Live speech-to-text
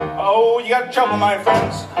Oh, you got trouble, my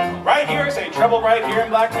friends. Right here, I say trouble right here in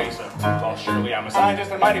Black Mesa. Well, surely I'm a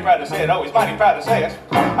scientist and mighty proud to say it, always mighty proud to say it.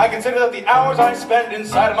 I consider that the hours I spend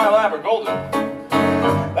inside of my lab are golden.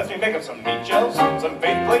 Lets me make up some meat gels, some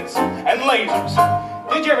fake plates, and lasers.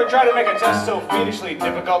 Did you ever try to make a test so fiendishly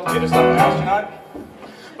difficult to get us an astronaut?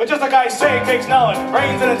 But just like I say, it takes knowledge,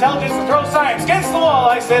 brains, and intelligence to throw science against the wall.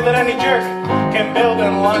 I say that any jerk can build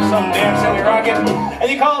and launch some damn silly rocket. And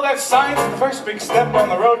you call that science the first big step on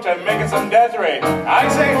the road to making some death ray. I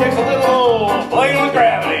say it takes a little old playing with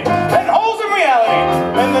gravity and holes in reality.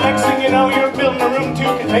 And the next thing you know, you're building a room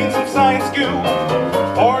to contain some science goo.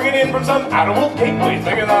 Pouring it in from some out-of-world gateway,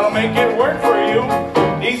 thinking that'll make it work for you.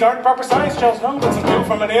 These aren't proper science gels, no, it's a goo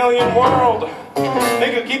from an alien world.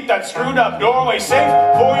 They could keep that screwed up doorway safe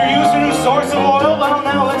before you use a new source of oil. Well,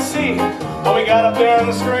 now let's see what we got up there on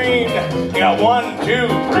the screen. You got 1, 2,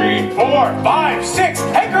 3, 4, 5, 6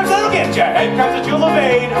 head crumbs that'll get ya. Head crumbs that you'll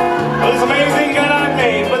evade. Well, this amazing gun I've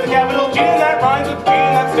made with the capital G that rhymes with P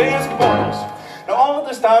and that stands for portals. Now all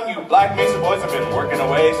this time you Black Mesa boys have been working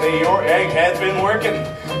away. Say your egghead's been working,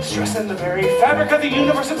 stressing the very fabric of the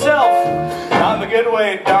universe itself. Not in the good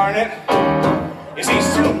way, darn it. You see,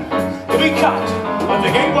 soon you'll be caught with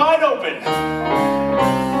the gate wide open.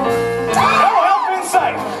 No help in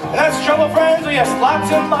sight. And that's trouble, friends. Oh yes,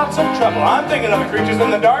 lots and lots of trouble. I'm thinking of the creatures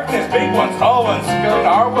in the darkness, big ones, tall ones, in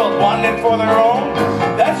our world wanting it for their own.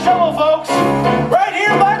 That's trouble, folks. Right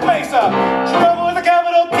here in Black Mesa. Trouble with a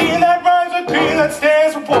capital P and that rhymes with P and that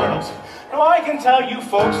stands for portals. Now I can tell you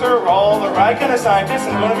folks are all the right kind of scientists.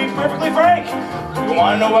 I'm going to be perfectly frank. You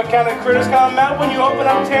want to know what kind of critters come out when you open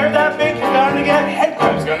up tear that big? You're going to get head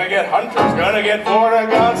crabs, going to get hunters, going to get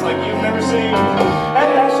vortigaunts like you've never seen. And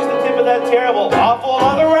that's just the tip of that terrible, awful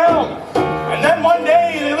other realm. And then one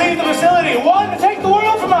day they leave the facility, wanting to take the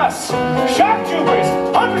world from us. Shock troopers,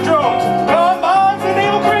 hunter drones, combines, and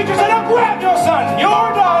evil creatures that'll grab your son,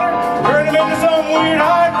 your daughter, turn them into some weird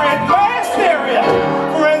hybrid mass area.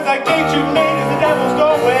 Friends like things you've made is the devil's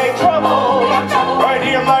doorway. Trouble, right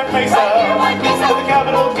here in Black Mesa. With a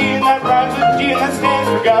capital D and that rhymes with G and that stands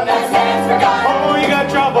for gun. Oh, you got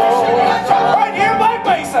trouble. Right here in Black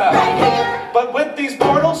Mesa. But with these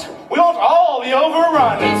portals, we won't all be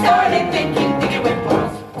overrun.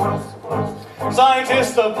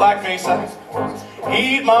 Scientists of Black Mesa,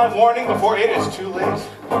 heed my warning before it is too late.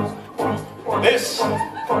 This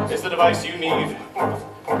is the device you need.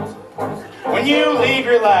 When you leave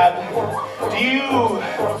your lab, do you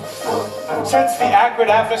sense the acrid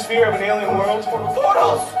atmosphere of an alien world?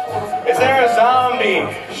 Portals! Is there a zombie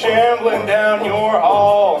shambling down your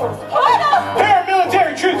hall?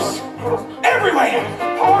 Paramilitary troops everywhere!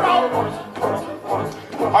 Portal!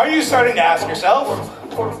 Are you starting to ask yourself,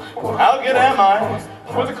 how good am I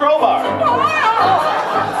with a crowbar?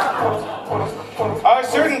 Are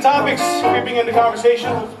certain topics creeping into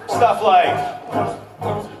conversation? Stuff like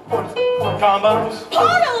combines?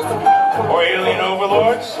 Or alien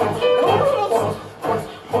overlords?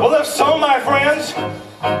 Well, if so, my friends,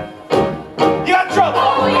 you got trouble.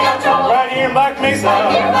 Right here in Black Mesa.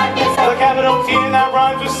 The capital T and that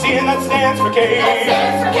rhymes with C and that stands for K.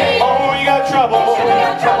 Oh, you got trouble.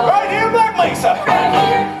 Right here in Black Mesa.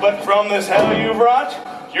 But from this hell you've wrought,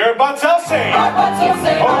 your butts I'll say.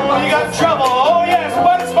 Oh, you got trouble. Oh, yes,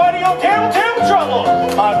 but it's fighting on terrible, terrible trouble.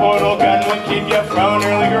 My portal gun will keep you from an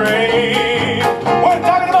early grave. We're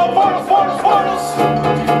talking about portals.